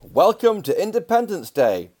Welcome to Independence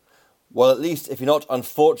Day. Well, at least if you're not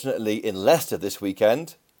unfortunately in Leicester this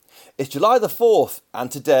weekend. It's July the 4th,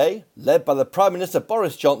 and today, led by the Prime Minister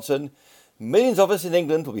Boris Johnson, millions of us in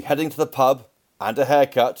England will be heading to the pub and a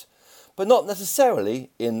haircut, but not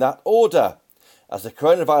necessarily in that order, as the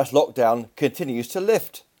coronavirus lockdown continues to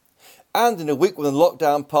lift. And in a week when the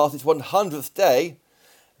lockdown passed its 100th day,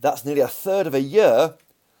 that's nearly a third of a year,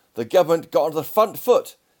 the government got onto the front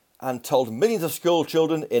foot and told millions of school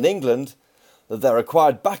children in England that they're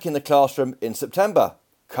required back in the classroom in September,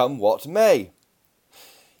 come what may.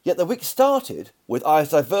 Yet the week started with eyes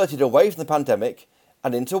diverted away from the pandemic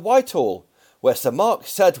and into Whitehall, where Sir Mark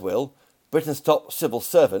Sedwill, Britain's top civil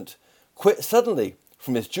servant, quit suddenly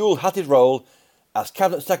from his dual-hatted role as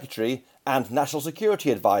Cabinet Secretary and National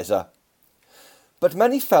Security Advisor. But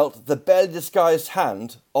many felt the barely disguised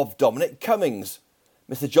hand of Dominic Cummings,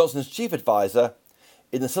 Mr Johnson's chief advisor,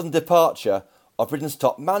 in the sudden departure of Britain's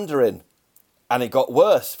top Mandarin. And it got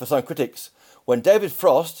worse for some critics when David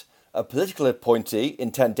Frost, a political appointee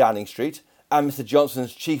in 10 Downing Street and Mr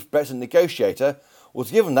Johnson's chief Brexit negotiator,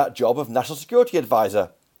 was given that job of National Security Advisor.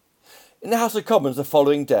 In the House of Commons the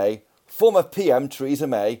following day, former PM Theresa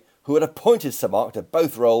May, who had appointed Sir Mark to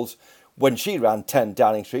both roles when she ran 10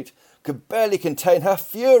 Downing Street, could barely contain her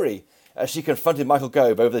fury as she confronted Michael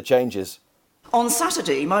Gove over the changes. On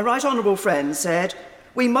Saturday, my right honourable friend said,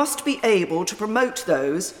 "We must be able to promote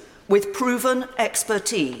those with proven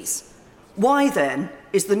expertise." Why then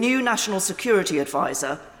is the new National Security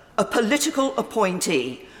Advisor a political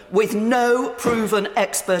appointee with no proven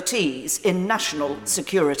expertise in national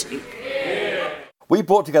security? We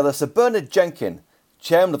brought together Sir Bernard Jenkin,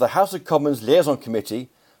 Chairman of the House of Commons Liaison Committee,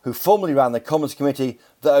 who formerly ran the Commons Committee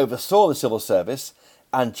that oversaw the civil service,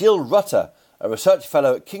 and Jill Rutter, a research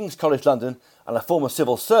fellow at King's College London and a former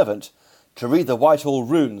civil servant, to read the Whitehall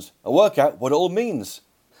runes and work out what it all means.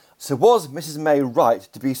 So was Mrs May right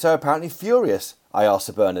to be so apparently furious? I asked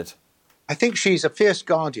Sir Bernard. I think she's a fierce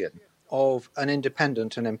guardian of an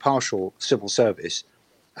independent and impartial civil service,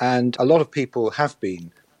 and a lot of people have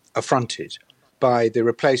been affronted by the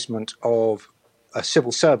replacement of a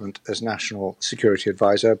civil servant as National Security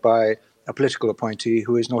Advisor by a political appointee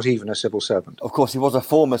who is not even a civil servant. Of course, he was a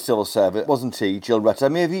former civil servant, wasn't he, Jill Rutter? I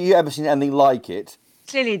mean, have you ever seen anything like it?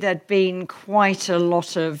 Clearly, there'd been quite a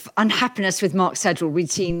lot of unhappiness with Mark Sedwill.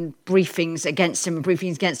 We'd seen briefings against him and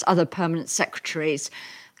briefings against other permanent secretaries.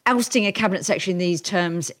 Ousting a cabinet secretary in these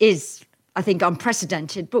terms is, I think,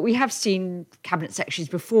 unprecedented, but we have seen cabinet secretaries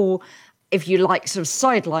before, if you like, sort of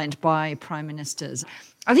sidelined by prime ministers.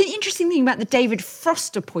 I think the interesting thing about the David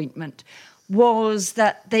Frost appointment was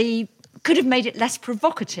that they could have made it less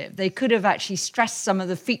provocative. They could have actually stressed some of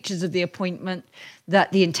the features of the appointment,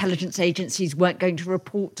 that the intelligence agencies weren't going to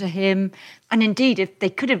report to him. And indeed, if they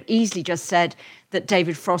could have easily just said that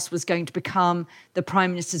David Frost was going to become the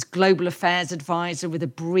Prime Minister's global affairs advisor with a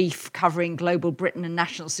brief covering global Britain and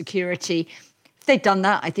national security. If they'd done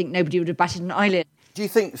that, I think nobody would have batted an eyelid. Do you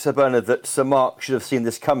think, Sir Bernard, that Sir Mark should have seen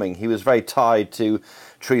this coming? He was very tied to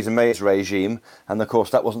Theresa May's regime, and of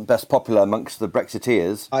course that wasn't best popular amongst the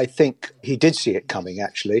Brexiteers. I think he did see it coming,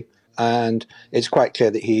 actually, and it's quite clear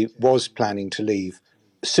that he was planning to leave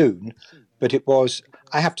soon, but it was,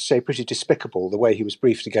 I have to say, pretty despicable the way he was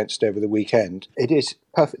briefed against over the weekend. It is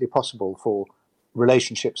perfectly possible for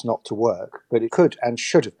relationships not to work, but it could and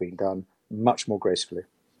should have been done much more gracefully.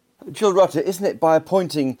 Jill Rutter, isn't it by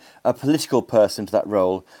appointing a political person to that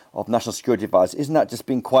role of National Security Advisor, isn't that just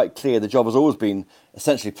been quite clear? The job has always been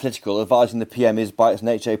essentially political. Advising the PM is by its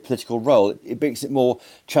nature a political role. It makes it more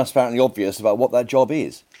transparently obvious about what that job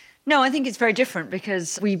is. No, I think it's very different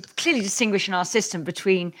because we clearly distinguish in our system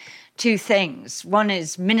between two things. One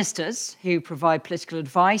is ministers who provide political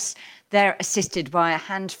advice. They're assisted by a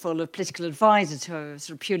handful of political advisors who are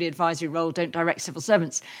sort of purely advisory role, don't direct civil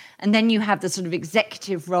servants. And then you have the sort of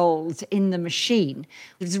executive roles in the machine.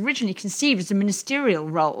 It was originally conceived as a ministerial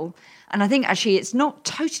role. And I think actually it's not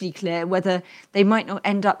totally clear whether they might not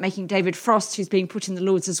end up making David Frost, who's being put in the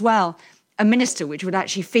Lords as well, a minister, which would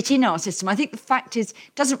actually fit in our system. I think the fact is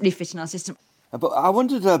it doesn't really fit in our system. But I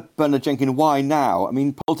wondered, Bernard Jenkin, why now? I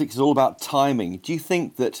mean, politics is all about timing. Do you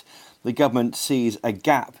think that the government sees a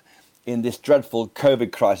gap in this dreadful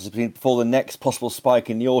COVID crisis before the next possible spike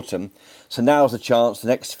in the autumn? So now's the chance, the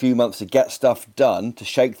next few months, to get stuff done, to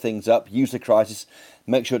shake things up, use the crisis,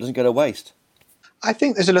 make sure it doesn't go to waste. I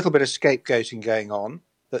think there's a little bit of scapegoating going on,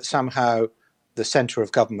 that somehow the centre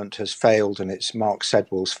of government has failed and it's Mark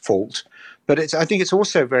Sedwill's fault. But I think it's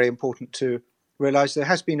also very important to realise there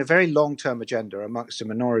has been a very long-term agenda amongst a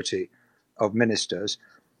minority of ministers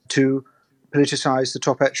to politicise the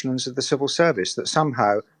top echelons of the civil service, that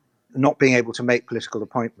somehow not being able to make political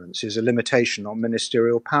appointments is a limitation on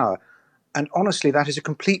ministerial power. And honestly, that is a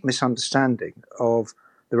complete misunderstanding of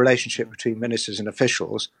the relationship between ministers and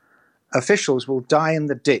officials. Officials will die in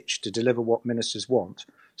the ditch to deliver what ministers want.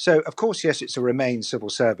 So, of course, yes, it's a Remain civil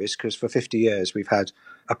service, because for 50 years we've had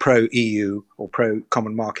a pro-EU or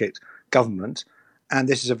pro-common market government, and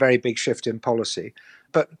this is a very big shift in policy.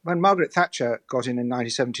 But when Margaret Thatcher got in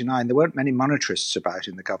 1979, there weren't many monetarists about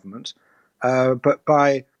in the government. But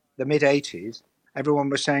by the mid-80s, everyone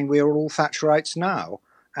was saying we are all Thatcherites now.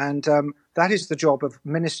 And that is the job of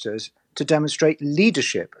ministers, to demonstrate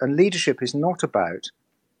leadership. And leadership is not about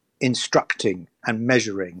instructing and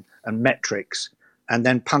measuring and metrics and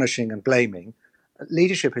then punishing and blaming.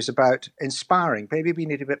 Leadership is about inspiring. Maybe we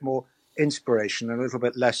need a bit more inspiration and a little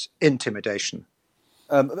bit less intimidation.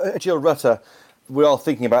 Jill Rutter, we're all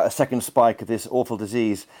thinking about a second spike of this awful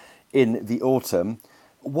disease in the autumn.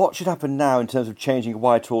 What should happen now in terms of changing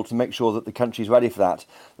Whitehall to make sure that the country's ready for that?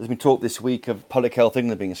 There's been talk this week of Public Health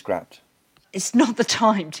England being scrapped. It's not the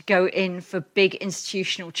time to go in for big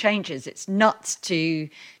institutional changes. It's nuts to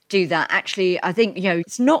do that. Actually, I think,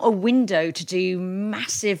 it's not a window to do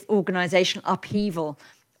massive organisational upheaval,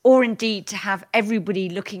 or indeed to have everybody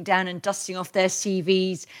looking down and dusting off their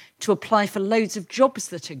CVs to apply for loads of jobs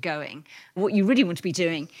that are going. What you really want to be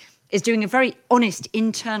doing is doing a very honest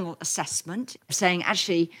internal assessment, saying,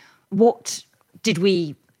 actually, what did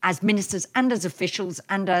we, as ministers and as officials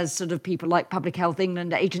and as sort of people like Public Health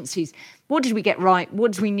England agencies, what did we get right?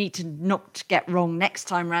 What do we need to not get wrong next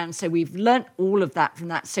time round? So we've learnt all of that from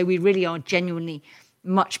that. So we really are genuinely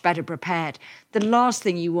much better prepared. The last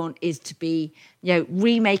thing you want is to be,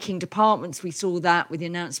 remaking departments. We saw that with the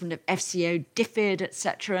announcement of FCO, DFID,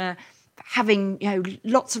 etc., having,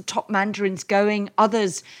 lots of top mandarins going,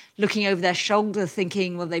 others looking over their shoulder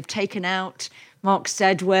thinking, well, they've taken out Mark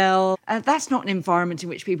Sedwell. That's not an environment in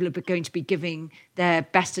which people are going to be giving their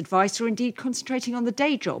best advice or indeed concentrating on the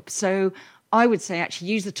day job. So I would say actually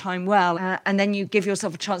use the time well, and then you give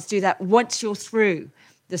yourself a chance to do that once you're through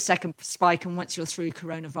the second spike and once you're through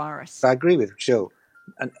coronavirus. I agree with Jill.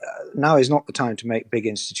 And now is not the time to make big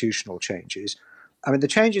institutional changes. I mean, the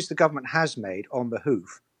changes the government has made on the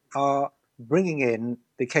hoof are bringing in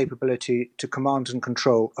the capability to command and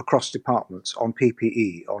control across departments on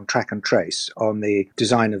PPE, on track and trace, on the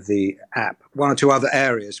design of the app. One or two other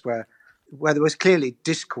areas where there was clearly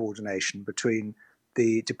discoordination between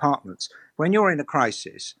the departments. When you're in a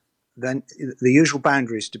crisis, then the usual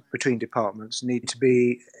boundaries between departments need to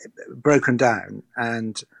be broken down,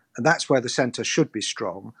 and that's where the centre should be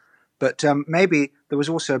strong. But maybe there was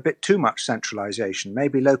also a bit too much centralisation.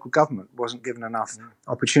 Maybe local government wasn't given enough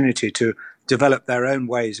opportunity to develop their own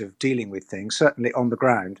ways of dealing with things. Certainly on the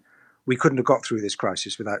ground, we couldn't have got through this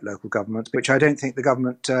crisis without local government, which I don't think the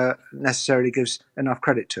government necessarily gives enough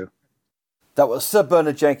credit to. That was Sir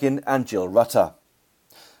Bernard Jenkin and Jill Rutter.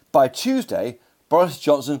 By Tuesday, Boris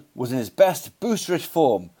Johnson was in his best boosterish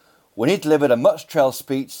form when he delivered a much-trailed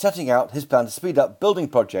speech setting out his plan to speed up building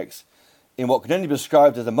projects in what can only be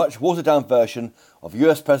described as a much watered-down version of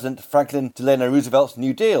US President Franklin Delano Roosevelt's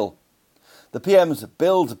New Deal. The PM's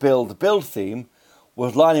Build, Build, Build theme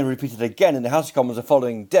was lightly repeated again in the House of Commons the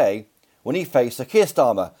following day when he faced Sir Keir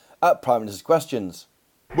Starmer at Prime Minister's questions.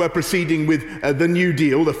 We're proceeding with the New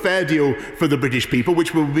Deal, the fair deal for the British people,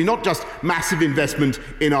 which will be not just massive investment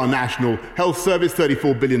in our National Health Service,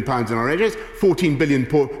 £34 billion in our NHS, £14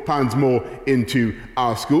 billion more into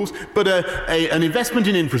our schools, but an investment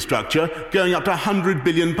in infrastructure going up to £100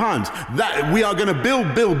 billion. That we are going to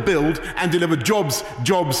build, and deliver jobs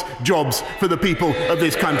for the people of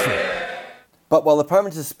this country. But while the Prime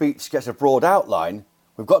Minister's speech gets a broad outline,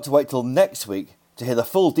 we've got to wait till next week to hear the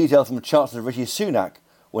full details from Chancellor Rishi Sunak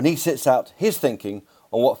when he sets out his thinking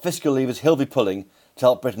on what fiscal levers he'll be pulling to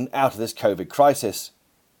help Britain out of this COVID crisis.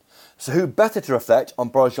 So who better to reflect on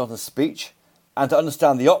Boris Johnson's speech and to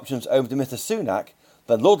understand the options over to Mr Sunak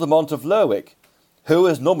than Lord Lamont of Lerwick, who,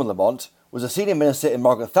 as Norman Lamont, was a senior minister in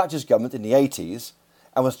Margaret Thatcher's government in the 80s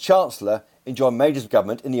and was Chancellor in John Major's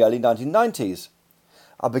government in the early 1990s.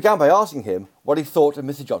 I began by asking him what he thought of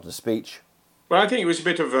Mr Johnson's speech. Well, I think it was a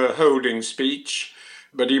bit of a holding speech,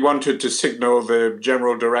 but he wanted to signal the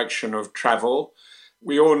general direction of travel.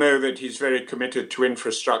 We all know that he's very committed to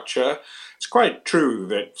infrastructure. It's quite true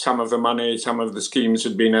that some of the money, some of the schemes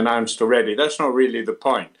had been announced already. That's not really the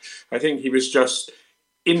point. I think he was just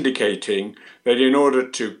indicating that in order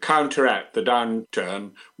to counteract the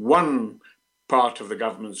downturn, one part of the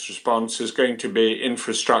government's response is going to be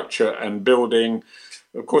infrastructure and building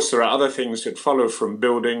Of course, there are other things that follow from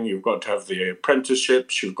building. You've got to have the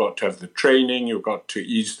apprenticeships, you've got to have the training, you've got to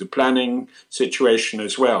ease the planning situation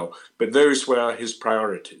as well. But those were his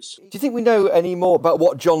priorities. Do you think we know any more about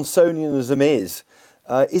what Johnsonianism is?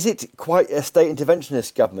 Is it quite a state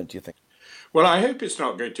interventionist government, do you think? Well, I hope it's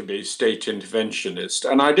not going to be state interventionist,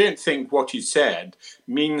 and I don't think what he said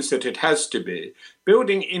means that it has to be.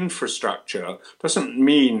 Building infrastructure doesn't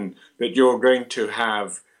mean that you're going to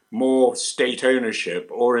have more state ownership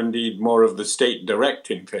or indeed more of the state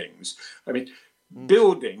directing things. I mean,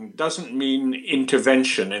 building doesn't mean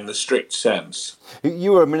intervention in the strict sense.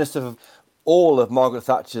 You were a minister of all of Margaret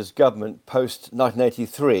Thatcher's government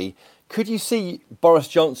post-1983. Could you see Boris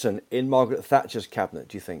Johnson in Margaret Thatcher's cabinet,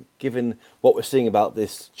 do you think, given what we're seeing about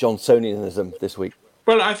this Johnsonianism this week?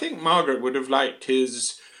 Well, I think Margaret would have liked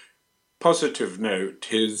his positive note,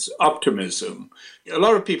 his optimism. A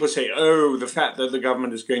lot of people say, oh, the fact that the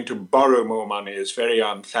government is going to borrow more money is very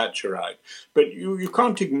un-Thatcherite. But you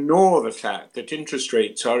can't ignore the fact that interest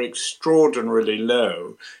rates are extraordinarily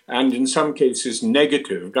low and in some cases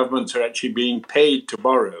negative. Governments are actually being paid to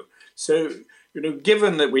borrow. So,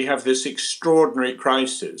 given that we have this extraordinary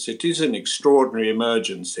crisis, it is an extraordinary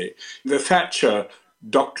emergency. The Thatcher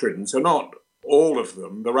doctrines are not all of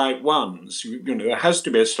them the right ones. There has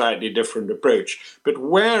to be a slightly different approach. But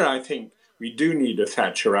where I think we do need a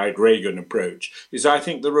Thatcherite Reagan approach is I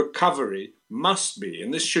think the recovery must be,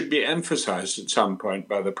 and this should be emphasised at some point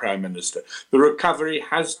by the Prime Minister, the recovery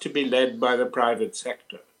has to be led by the private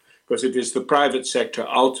sector, because it is the private sector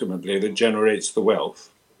ultimately that generates the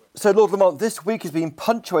wealth. So, Lord Lamont, this week has been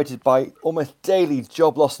punctuated by almost daily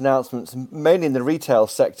job loss announcements, mainly in the retail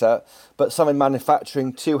sector, but some in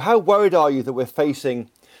manufacturing too. How worried are you that we're facing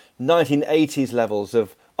 1980s levels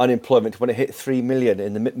of unemployment when it hit 3 million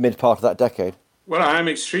in the mid part of that decade? Well, I'm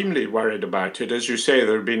extremely worried about it. As you say,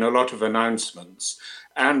 there have been a lot of announcements.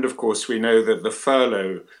 And, of course, we know that the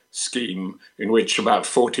furlough scheme, in which about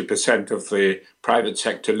 40% of the private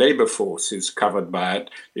sector labour force is covered by it,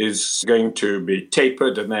 is going to be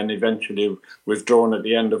tapered and then eventually withdrawn at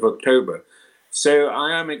the end of October. So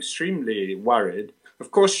I am extremely worried.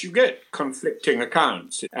 Of course, you get conflicting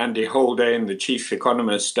accounts. Andy Haldane, the chief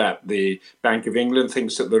economist at the Bank of England,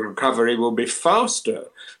 thinks that the recovery will be faster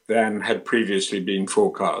than had previously been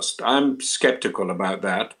forecast. I'm sceptical about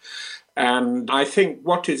that. And I think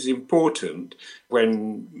what is important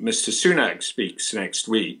when Mr. Sunak speaks next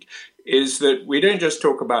week is that we don't just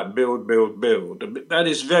talk about build, build, build. That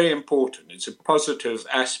is very important. It's a positive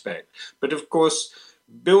aspect. But of course,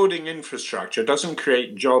 building infrastructure doesn't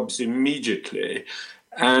create jobs immediately.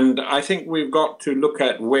 And I think we've got to look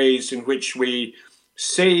at ways in which we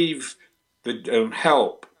save the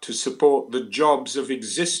help to support the jobs of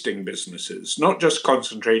existing businesses, not just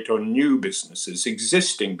concentrate on new businesses,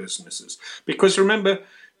 existing businesses. Because remember,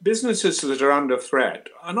 businesses that are under threat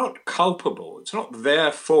are not culpable. It's not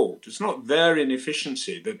their fault. It's not their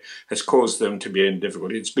inefficiency that has caused them to be in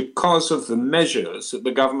difficulty. It's because of the measures that the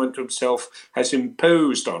government itself has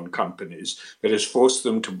imposed on companies that has forced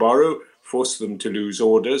them to borrow, forced them to lose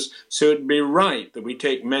orders. So it'd be right that we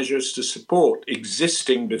take measures to support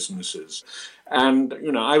existing businesses. And,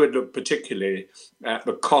 I would look particularly at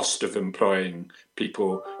the cost of employing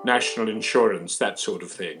people, national insurance, that sort of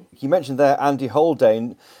thing. You mentioned there Andy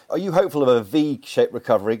Haldane. Are you hopeful of a V-shaped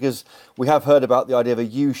recovery? Because we have heard about the idea of a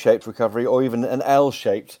U-shaped recovery or even an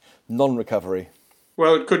L-shaped non-recovery.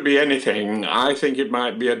 Well, it could be anything. I think it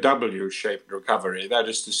might be a W-shaped recovery. That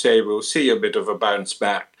is to say, we'll see a bit of a bounce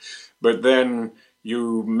back. But then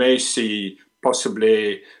you may see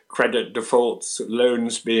possibly credit defaults,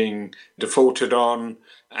 loans being defaulted on,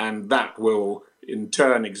 and that will in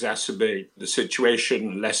turn exacerbate the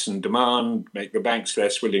situation, lessen demand, make the banks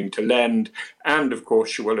less willing to lend, and of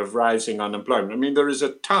course you will have rising unemployment. I mean, there is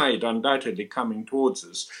a tide undoubtedly coming towards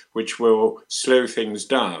us which will slow things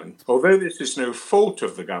down. Although this is no fault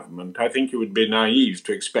of the government, I think it would be naive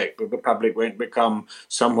to expect that the public won't become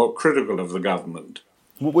somewhat critical of the government.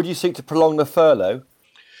 Would you seek to prolong the furlough?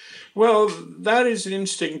 Well, that is an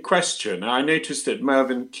interesting question. I noticed that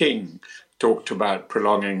Mervyn King talked about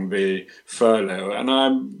prolonging the furlough, and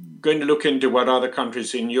I'm going to look into what other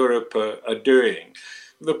countries in Europe are doing.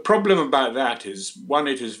 The problem about that is, one,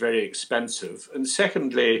 it is very expensive, and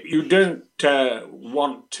secondly, you don't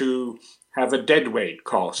want to have a deadweight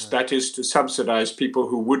cost, that is to subsidise people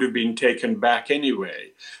who would have been taken back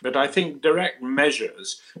anyway. But I think direct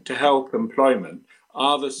measures to help employment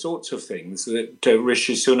are the sorts of things that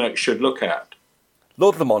Rishi Sunak should look at.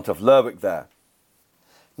 Lord Lamont of Lerwick there.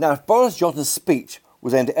 Now, if Boris Johnson's speech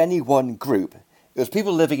was aimed at any one group, it was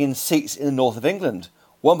people living in seats in the north of England,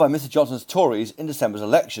 won by Mr Johnson's Tories in December's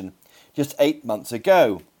election. just 8 months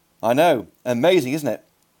ago. I know, amazing, isn't it?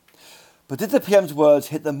 But did the PM's words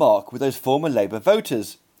hit the mark with those former Labour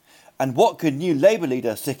voters? And what could new Labour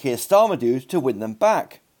leader Sir Keir Starmer do to win them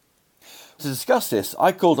back? To discuss this,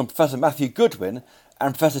 I called on Professor Matthew Goodwin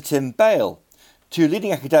and Professor Tim Bale, two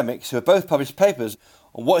leading academics who have both published papers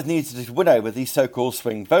on what is needed to win over these so-called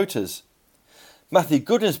swing voters. Matthew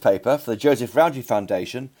Goodwin's paper for the Joseph Rowntree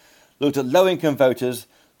Foundation looked at low-income voters,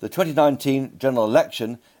 the 2019 general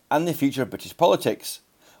election and the future of British politics,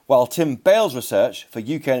 while Tim Bale's research for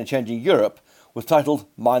UK and a Changing Europe was titled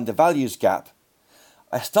Mind the Values Gap.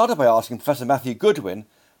 I started by asking Professor Matthew Goodwin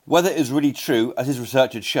whether it is really true, as his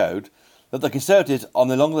research had showed, that the Conservatives are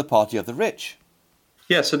no longer the party of the rich.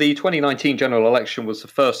 Yeah, so the 2019 general election was the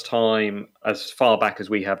first time, as far back as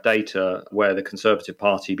we have data, where the Conservative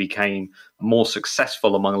Party became more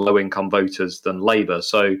successful among low-income voters than Labour.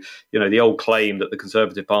 So, the old claim that the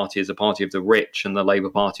Conservative Party is a party of the rich and the Labour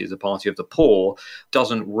Party is a party of the poor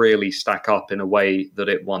doesn't really stack up in a way that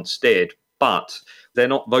it once did. But they're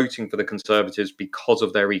not voting for the Conservatives because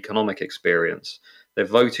of their economic experience. They're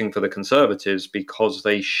voting for the Conservatives because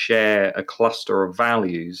they share a cluster of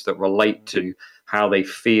values that relate to how they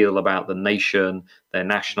feel about the nation, their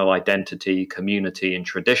national identity, community and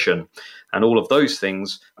tradition. And all of those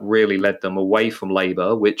things really led them away from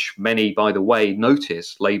Labour, which many, by the way,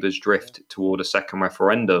 noticed Labour's drift toward a second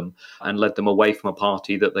referendum and led them away from a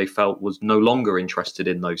party that they felt was no longer interested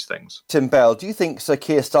in those things. Tim Bale, do you think Sir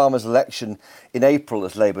Keir Starmer's election in April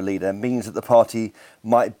as Labour leader means that the party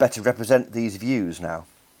might better represent these views now?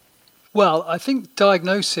 Well, I think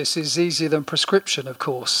diagnosis is easier than prescription, of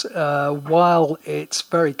course. While it's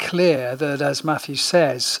very clear that, as Matthew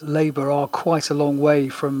says, Labour are quite a long way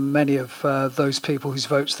from many of those people whose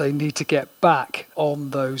votes they need to get back on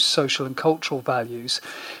those social and cultural values,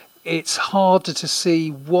 it's harder to see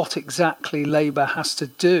what exactly Labour has to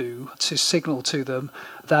do to signal to them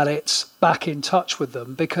that it's back in touch with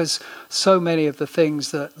them, because so many of the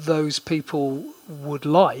things that those people would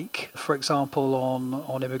like, for example,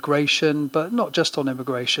 on immigration, but not just on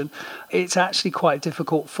immigration, it's actually quite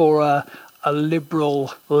difficult for a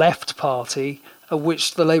liberal left party,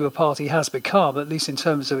 which the Labour Party has become, at least in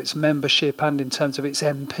terms of its membership and in terms of its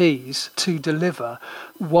MPs, to deliver,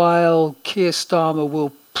 while Keir Starmer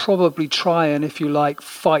will probably try and, if you like,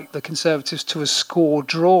 fight the Conservatives to a score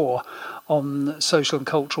draw on social and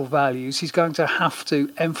cultural values. He's going to have to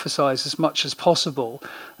emphasise as much as possible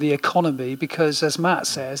the economy, because, as Matt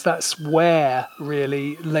says, that's where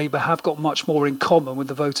really Labour have got much more in common with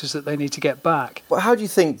the voters that they need to get back. Well, how do you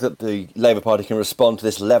think that the Labour Party can respond to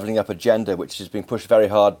this levelling up agenda, which is being pushed very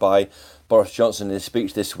hard by Boris Johnson in his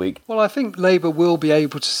speech this week? Well, I think Labour will be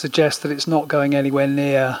able to suggest that it's not going anywhere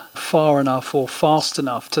near far enough or fast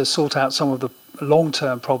enough to sort out some of the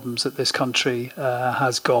long-term problems that this country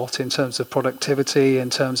has got in terms of productivity, in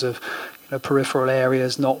terms of peripheral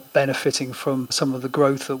areas not benefiting from some of the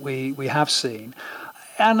growth that we have seen.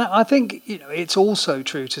 And I think it's also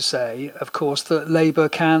true to say, of course, that Labour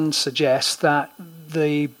can suggest that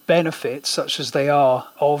the benefits, such as they are,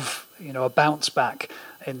 of a bounce back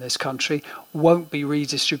in this country won't be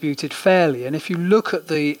redistributed fairly. And if you look at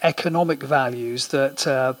the economic values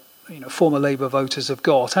that former Labour voters have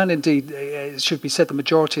got, and indeed it should be said the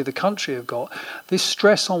majority of the country have got, this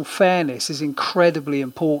stress on fairness is incredibly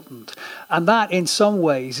important. And that in some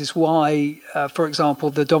ways is why, for example,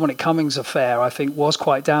 the Dominic Cummings affair, I think, was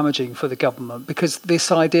quite damaging for the government, because this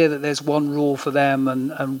idea that there's one rule for them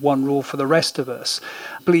and one rule for the rest of us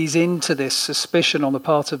bleeds into this suspicion on the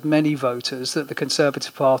part of many voters that the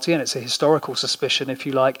Conservative Party, and it's a historical suspicion if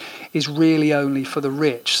you like, is really only for the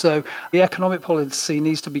rich. So the economic policy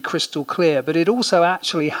needs to be crystal clear, but it also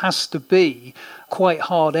actually has to be quite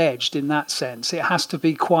hard-edged in that sense. It has to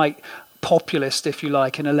be quite populist, if you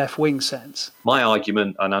like, in a left-wing sense. My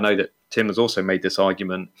argument, and I know that Tim has also made this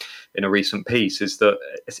argument in a recent piece, is that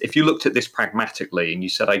if you looked at this pragmatically and you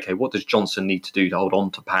said, OK, what does Johnson need to do to hold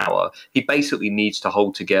on to power? He basically needs to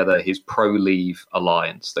hold together his pro-Leave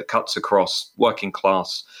alliance that cuts across working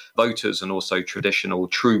class voters and also traditional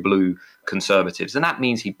true blue Conservatives. And that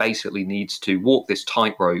means he basically needs to walk this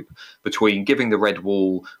tightrope between giving the Red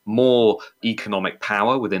Wall more economic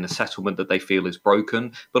power within a settlement that they feel is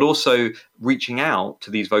broken, but also reaching out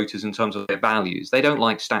to these voters in terms of their values. They don't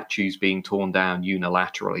like statues being torn down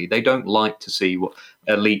unilaterally. They don't like to see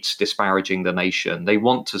elites disparaging the nation. They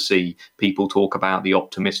want to see people talk about the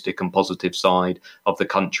optimistic and positive side of the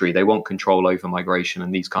country. They want control over migration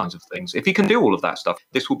and these kinds of things. If he can do all of that stuff,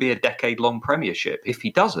 this will be a decade-long premiership. If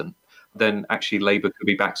he doesn't, then actually Labour could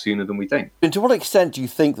be back sooner than we think. And to what extent do you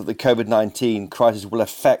think that the COVID-19 crisis will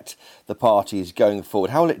affect the parties going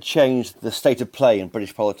forward? How will it change the state of play in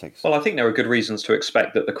British politics? Well, I think there are good reasons to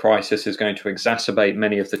expect that the crisis is going to exacerbate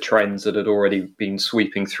many of the trends that had already been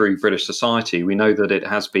sweeping through British society. We know that it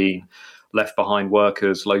has been left behind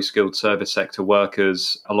workers, low-skilled service sector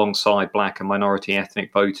workers, alongside black and minority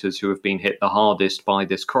ethnic voters who have been hit the hardest by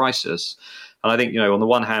this crisis. And I think, on the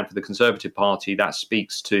one hand, for the Conservative Party, that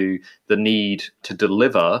speaks to the need to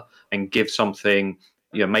deliver and give something,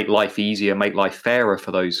 make life easier, make life fairer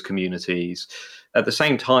for those communities. At the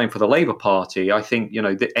same time, for the Labour Party, I think,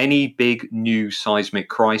 that any big new seismic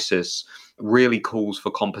crisis really calls for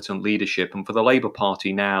competent leadership. And for the Labour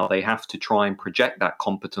Party now, they have to try and project that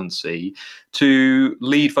competency to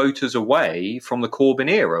lead voters away from the Corbyn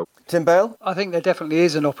era. Tim Bale? I think there definitely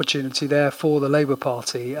is an opportunity there for the Labour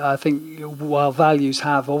Party. I think while values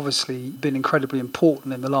have obviously been incredibly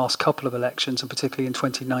important in the last couple of elections, and particularly in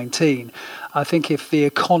 2019, I think if the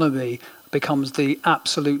economy becomes the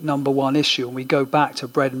absolute number one issue, and we go back to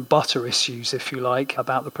bread and butter issues, if you like,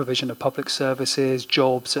 about the provision of public services,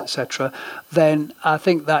 jobs, etc., then I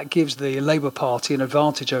think that gives the Labour Party an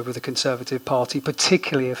advantage over the Conservative Party,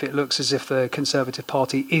 particularly if it looks as if the Conservative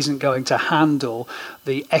Party isn't going to handle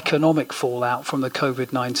the economic fallout from the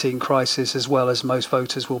COVID-19 crisis as well as most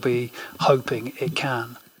voters will be hoping it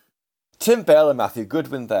can. Tim Bale and Matthew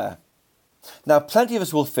Goodwin there. Now, plenty of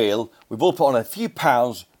us will feel we've all put on a few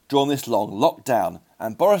pounds during this long lockdown,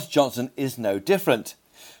 and Boris Johnson is no different.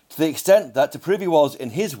 To the extent that, to prove he was, in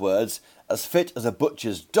his words, as fit as a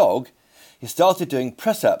butcher's dog, he started doing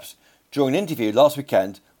press-ups during an interview last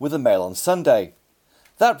weekend with the Mail on Sunday.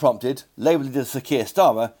 That prompted Labour leader Sir Keir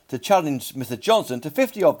Starmer to challenge Mr Johnson to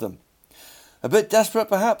 50 of them. A bit desperate,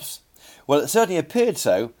 perhaps? Well, it certainly appeared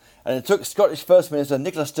so, and it took Scottish First Minister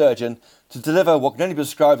Nicola Sturgeon to deliver what can only be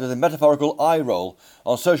described as a metaphorical eye roll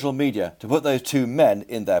on social media to put those two men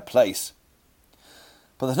in their place.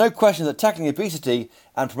 But there's no question that tackling obesity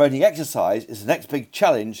and promoting exercise is the next big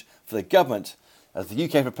challenge for the government as the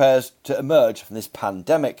UK prepares to emerge from this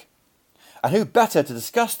pandemic. And who better to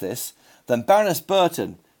discuss this than Baroness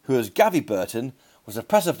Burton, who, as Gavy Burton, was a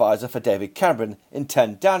press advisor for David Cameron in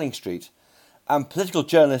 10 Downing Street, and political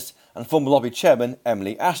journalist and former lobby chairman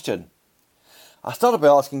Emily Ashton. I started by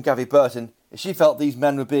asking Gavy Burton if she felt these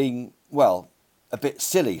men were being, well, a bit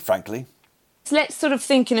silly, frankly. So let's sort of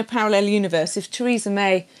think in a parallel universe. If Theresa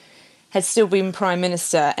May had still been Prime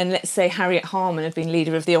Minister and let's say Harriet Harman had been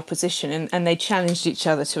leader of the opposition and they challenged each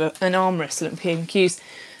other to an arm wrestle at PMQs,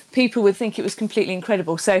 people would think it was completely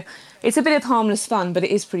incredible. So it's a bit of harmless fun, but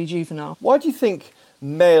it is pretty juvenile. Why do you think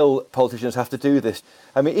male politicians have to do this?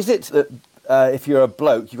 I mean, is it that if you're a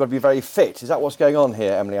bloke, you've got to be very fit? Is that what's going on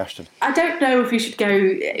here, Emily Ashton? I don't know if we should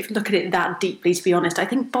look at it that deeply, to be honest. I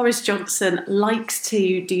think Boris Johnson likes to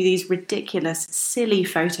do these ridiculous, silly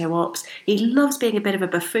photo ops. He loves being a bit of a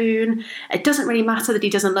buffoon. It doesn't really matter that he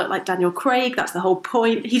doesn't look like Daniel Craig. That's the whole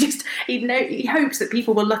point. He hopes that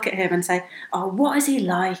people will look at him and say, oh, what is he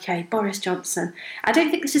like, Boris Johnson? I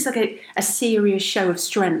don't think this is like a serious show of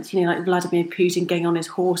strength, like Vladimir Putin getting on his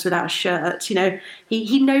horse without a shirt.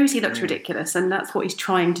 He knows he looks ridiculous. And that's what he's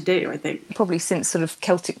trying to do, I think. Probably since sort of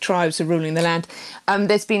Celtic tribes were ruling the land,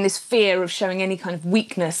 there's been this fear of showing any kind of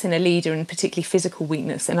weakness in a leader, and particularly physical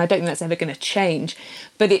weakness, and I don't think that's ever going to change.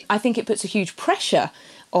 But I think it puts a huge pressure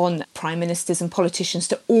on prime ministers and politicians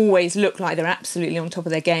to always look like they're absolutely on top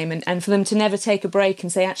of their game, and for them to never take a break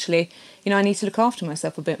and say, actually, I need to look after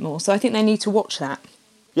myself a bit more. So I think they need to watch that.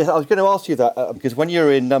 Yes, I was going to ask you that, because when you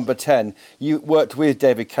were in Number 10, you worked with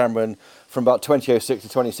David Cameron from about 2006 to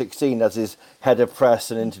 2016 as his head of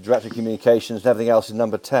press and into director of communications and everything else in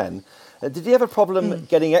Number 10. Did he have a problem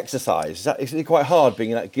getting exercise? Is it quite hard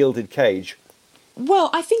being in that gilded cage? Well,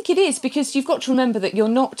 I think it is, because you've got to remember that you're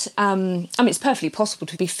not... it's perfectly possible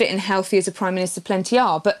to be fit and healthy as a Prime Minister, plenty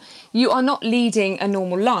are, but you are not leading a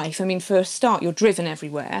normal life. I mean, for a start, you're driven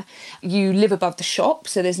everywhere. You live above the shop,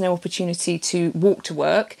 so there's no opportunity to walk to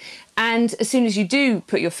work. And as soon as you do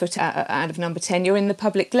put your foot out of Number 10, you're in the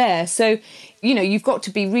public glare. So, you've got to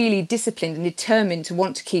be really disciplined and determined to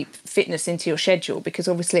want to keep fitness into your schedule, because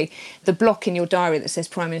obviously the block in your diary that says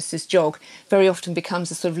Prime Minister's jog very often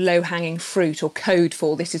becomes a sort of low-hanging fruit or code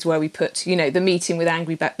for this is where we put, the meeting with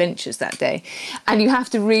angry backbenchers that day. And you have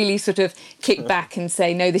to really sort of kick back and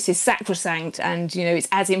say, no, this is sacrosanct and, it's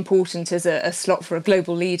as important as a slot for a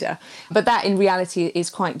global leader. But that in reality is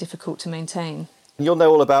quite difficult to maintain. You'll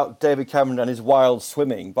know all about David Cameron and his wild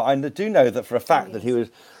swimming, but I do know that for a fact that he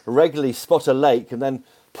would regularly spot a lake and then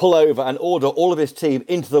pull over and order all of his team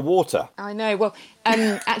into the water. I know. Well,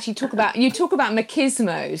 actually, you talk about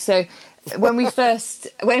machismo. So when he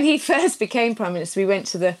first became Prime Minister, we went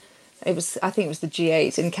to I think it was the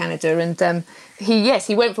G8 in Canada, and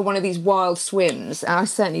he went for one of these wild swims. I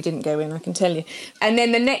certainly didn't go in, I can tell you. And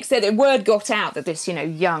then the next day, the word got out that this,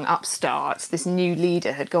 young upstart, this new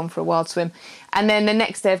leader had gone for a wild swim. And then the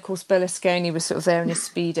next day, of course, Berlusconi was sort of there in his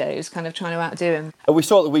Speedos, kind of trying to outdo him. We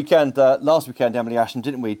saw at the weekend, last weekend, Emily Ashton,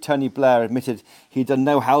 didn't we? Tony Blair admitted he'd done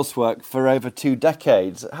no housework for over 2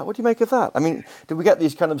 decades. What do you make of that? I mean, do we get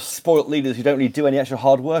these kind of spoilt leaders who don't really do any extra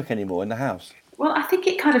hard work anymore in the House? Well, I think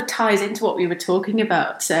it kind of ties into what we were talking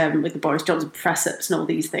about with the Boris Johnson press-ups and all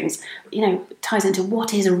these things. Ties into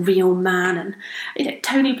what is a real man. And,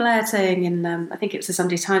 Tony Blair saying in, I think it was the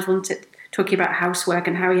Sunday Times, wasn't it, talking about housework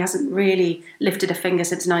and how he hasn't really lifted a finger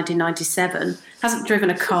since 1997, hasn't driven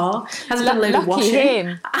a car, hasn't done a load of washing.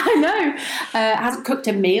 Him. I know. Hasn't cooked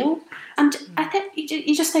a meal. And I think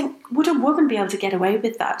you just think, would a woman be able to get away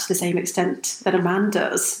with that to the same extent that a man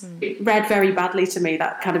does? It read very badly to me,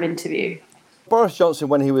 that kind of interview. Boris Johnson,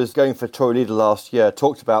 when he was going for Tory leader last year,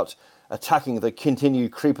 talked about attacking the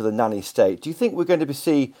continued creep of the nanny state. Do you think we're going to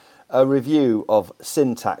see a review of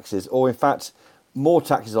sin taxes, or in fact more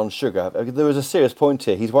taxes on sugar? There was a serious point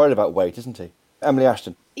here. He's worried about weight, isn't he? Emily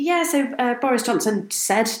Ashton. Yeah, so Boris Johnson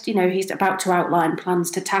said, he's about to outline plans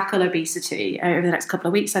to tackle obesity over the next couple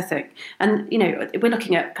of weeks, I think. And, we're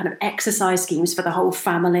looking at kind of exercise schemes for the whole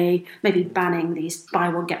family, maybe banning these buy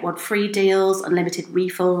one, get one free deals, unlimited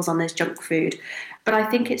refills on this junk food. But I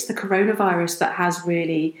think it's the coronavirus that has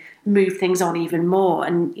really moved things on even more.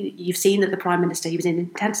 And you've seen that the Prime Minister, he was in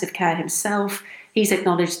intensive care himself. He's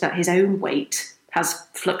acknowledged that his own weight has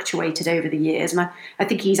fluctuated over the years. And I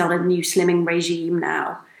think he's on a new slimming regime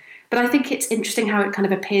now. But I think it's interesting how it kind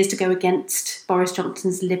of appears to go against Boris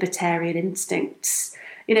Johnson's libertarian instincts.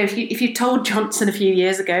 If you told Johnson a few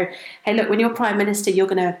years ago, hey, look, when you're Prime Minister, you're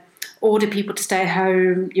going to order people to stay at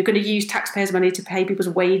home, you're going to use taxpayers' money to pay people's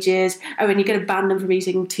wages, and you're going to ban them from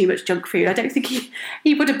eating too much junk food, I don't think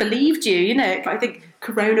he would have believed you, But I think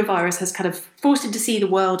coronavirus has kind of forced him to see the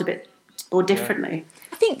world a bit more differently.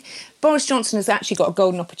 I think Boris Johnson has actually got a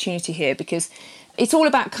golden opportunity here, because it's all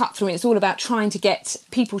about cut through, and it's all about trying to get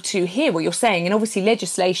people to hear what you're saying. And obviously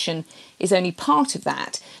legislation is only part of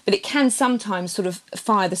that, but it can sometimes sort of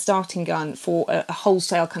fire the starting gun for a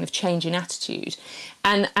wholesale kind of change in attitude.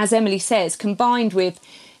 And as Emily says, combined with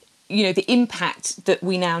the impact that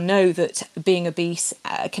we now know that being obese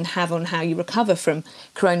can have on how you recover from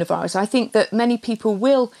coronavirus, I think that many people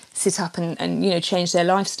will sit up and change their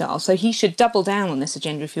lifestyle. So he should double down on this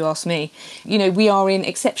agenda, if you ask me. We are in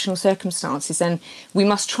exceptional circumstances, and we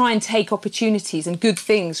must try and take opportunities and good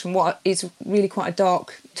things from what is really quite a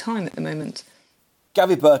dark time at the moment.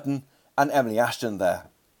 Gabby Burton and Emily Ashton there.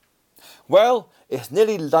 Well, it's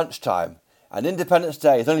nearly lunchtime, and Independence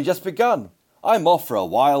Day has only just begun. I'm off for a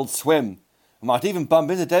wild swim. I might even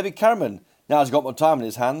bump into David Cameron now he's got more time on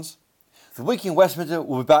his hands. The Week in Westminster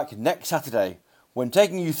will be back next Saturday, when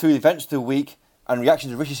taking you through the events of the week and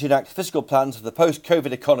reaction to Rishi Sunak's fiscal plans for the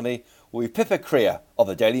post-COVID economy will be Pippa Creer of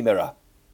the Daily Mirror.